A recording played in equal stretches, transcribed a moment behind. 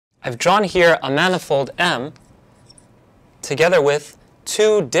I've drawn here a manifold M together with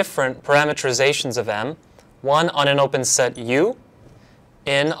two different parameterizations of M, one on an open set U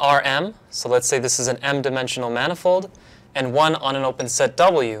in Rm, so let's say this is an m-dimensional manifold, and one on an open set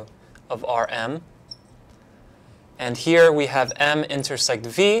W of Rm. And here we have M intersect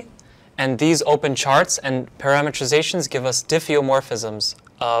V, and these open charts and parameterizations give us diffeomorphisms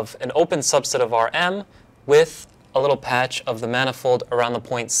of an open subset of Rm with a little patch of the manifold around the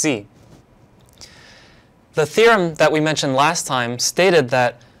point C. The theorem that we mentioned last time stated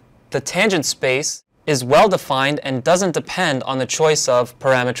that the tangent space is well defined and doesn't depend on the choice of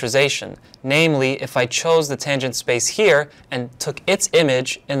parameterization. Namely, if I chose the tangent space here and took its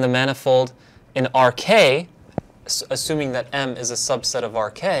image in the manifold in Rk, assuming that M is a subset of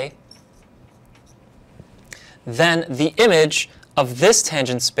Rk, then the image of this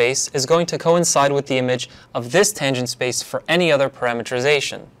tangent space is going to coincide with the image of this tangent space for any other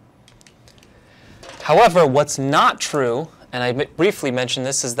parameterization. However, what's not true, and I briefly mentioned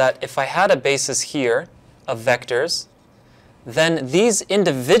this, is that if I had a basis here of vectors, then these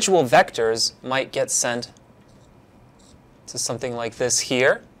individual vectors might get sent to something like this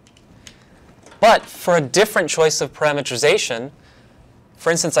here. But for a different choice of parameterization, for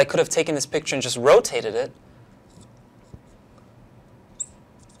instance, I could have taken this picture and just rotated it.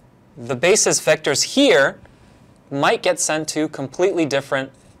 The basis vectors here might get sent to completely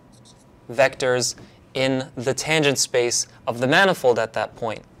different vectors in the tangent space of the manifold at that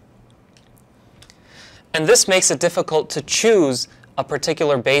point. And this makes it difficult to choose a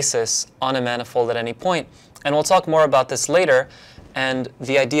particular basis on a manifold at any point. And we'll talk more about this later, and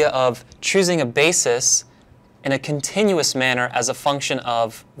the idea of choosing a basis in a continuous manner as a function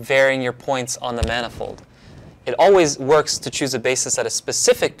of varying your points on the manifold. It always works to choose a basis at a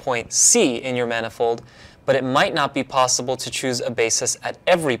specific point, C, in your manifold, but it might not be possible to choose a basis at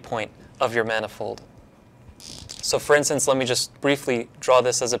every point of your manifold. So for instance, let me just briefly draw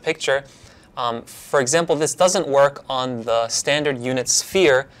this as a picture. For example, this doesn't work on the standard unit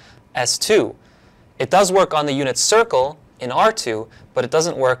sphere S2. It does work on the unit circle in R2, but it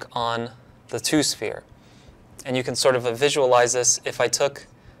doesn't work on the 2 sphere. And you can sort of visualize this if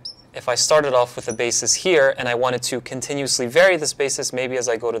I started off with a basis here and I wanted to continuously vary this basis, maybe as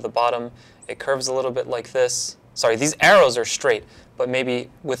I go to the bottom, it curves a little bit like this. Sorry, these arrows are straight, but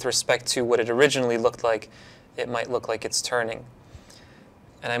maybe with respect to what it originally looked like, it might look like it's turning.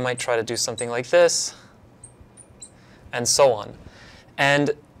 And I might try to do something like this, and so on.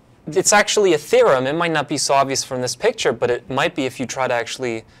 And it's actually a theorem. It might not be so obvious from this picture, but it might be if you try to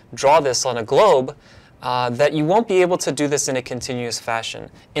actually draw this on a globe, that you won't be able to do this in a continuous fashion.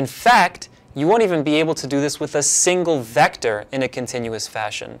 In fact, you won't even be able to do this with a single vector in a continuous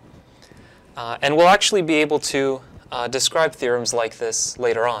fashion. And we'll actually be able to describe theorems like this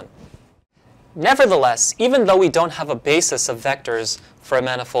later on. Nevertheless, even though we don't have a basis of vectors for a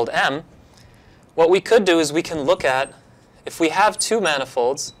manifold M, what we could do is we can look at, if we have two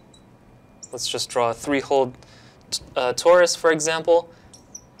manifolds, let's just draw a three-hole torus, for example,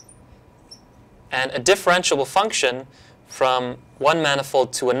 and a differentiable function from one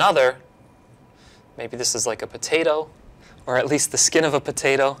manifold to another. Maybe this is like a potato, or at least the skin of a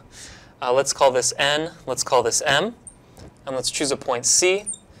potato. Let's call this N, let's call this M, and let's choose a point C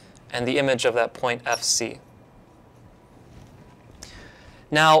and the image of that point FC.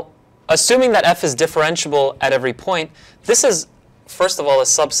 Now, assuming that f is differentiable at every point, this is, first of all, a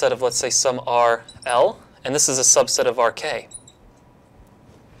subset of, let's say, some RL, and this is a subset of RK.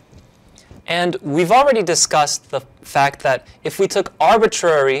 And we've already discussed the fact that if we took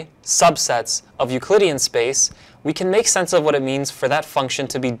arbitrary subsets of Euclidean space, we can make sense of what it means for that function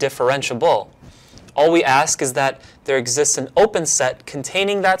to be differentiable. All we ask is that there exists an open set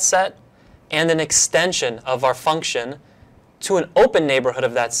containing that set and an extension of our function to an open neighborhood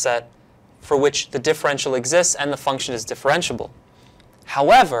of that set for which the differential exists and the function is differentiable.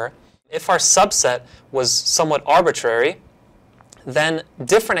 However, if our subset was somewhat arbitrary, then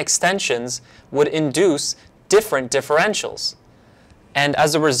different extensions would induce different differentials. And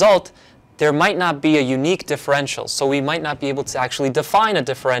as a result, there might not be a unique differential. So we might not be able to actually define a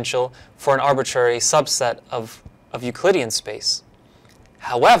differential for an arbitrary subset of Euclidean space.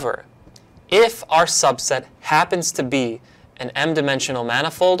 However, if our subset happens to be an m-dimensional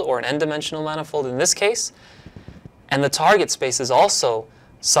manifold, or an n-dimensional manifold in this case, and the target space is also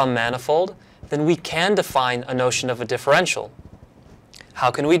some manifold, then we can define a notion of a differential.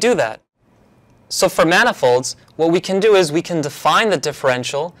 How can we do that? So for manifolds, what we can do is we can define the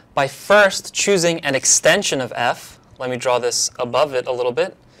differential by first choosing an extension of f. Let me draw this above it a little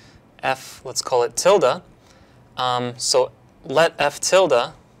bit. F, let's call it tilde. So let f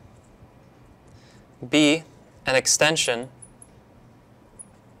tilde be an extension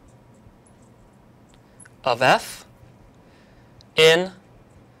of f in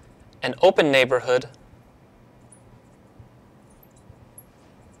an open neighborhood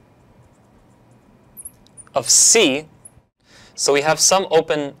of C. So we have some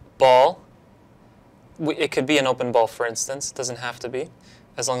open ball. It could be an open ball, for instance. It doesn't have to be,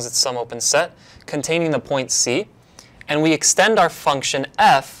 as long as it's some open set containing the point C. And we extend our function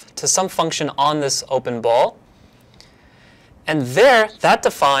f to some function on this open ball. And there, that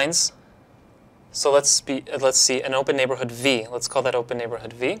defines, so let's see, an open neighborhood V. Let's call that open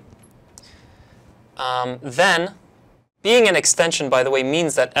neighborhood V. Then, being an extension, by the way,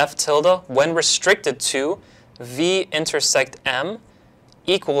 means that f tilde, when restricted to V intersect M,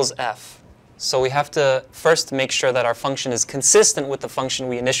 equals f. So we have to first make sure that our function is consistent with the function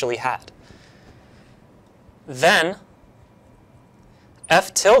we initially had. Then,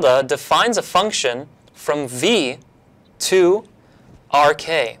 f tilde defines a function from V to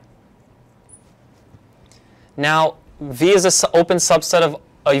Rk. Now, V is an open subset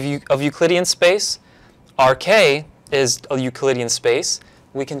of Euclidean space. Rk is a Euclidean space.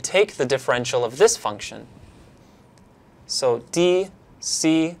 We can take the differential of this function. So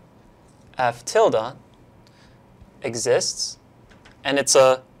dc f tilde exists, and it's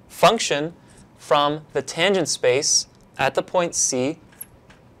a function from the tangent space at the point C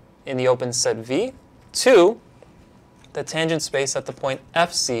in the open set V to the tangent space at the point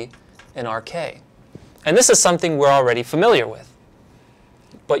FC in Rk. And this is something we're already familiar with.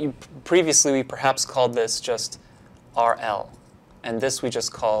 But previously we perhaps called this just RL, and this we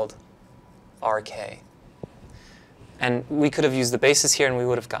just called Rk. And we could have used the basis here and we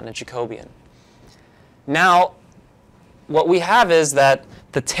would have gotten a Jacobian. Now, what we have is that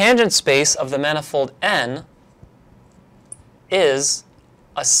the tangent space of the manifold N is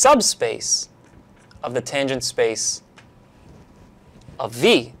a subspace of the tangent space of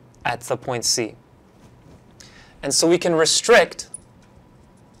V at the point C. And so we can restrict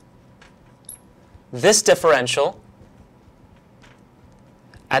this differential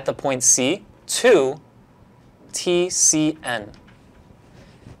at the point C to TCN.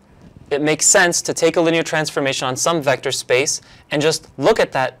 It makes sense to take a linear transformation on some vector space and just look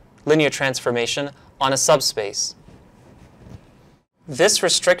at that linear transformation on a subspace. This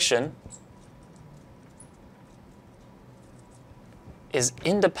restriction is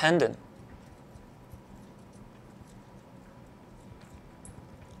independent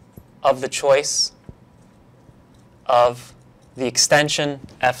of the choice of the extension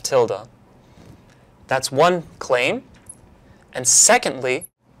f tilde. That's one claim. And secondly,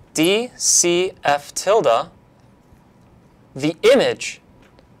 dcf tilde, the image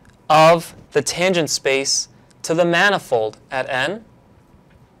of the tangent space to the manifold at N,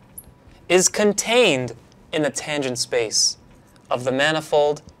 is contained in the tangent space of the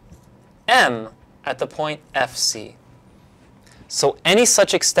manifold M at the point FC. So any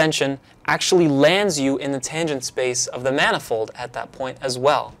such extension actually lands you in the tangent space of the manifold at that point as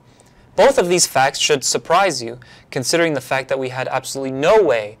well. Both of these facts should surprise you, considering the fact that we had absolutely no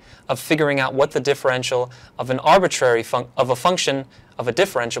way of figuring out what the differential of an arbitrary function of a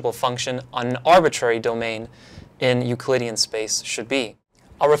differentiable function on an arbitrary domain in Euclidean space should be.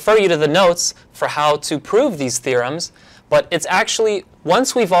 I'll refer you to the notes for how to prove these theorems, but it's actually,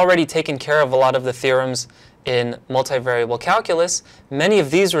 once we've already taken care of a lot of the theorems in multivariable calculus, many of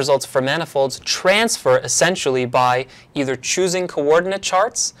these results for manifolds transfer essentially by either choosing coordinate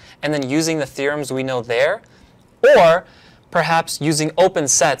charts and then using the theorems we know there, or perhaps using open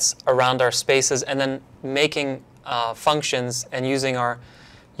sets around our spaces and then making functions and using our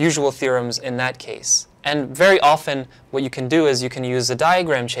usual theorems in that case. And very often what you can do is you can use a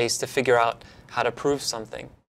diagram chase to figure out how to prove something.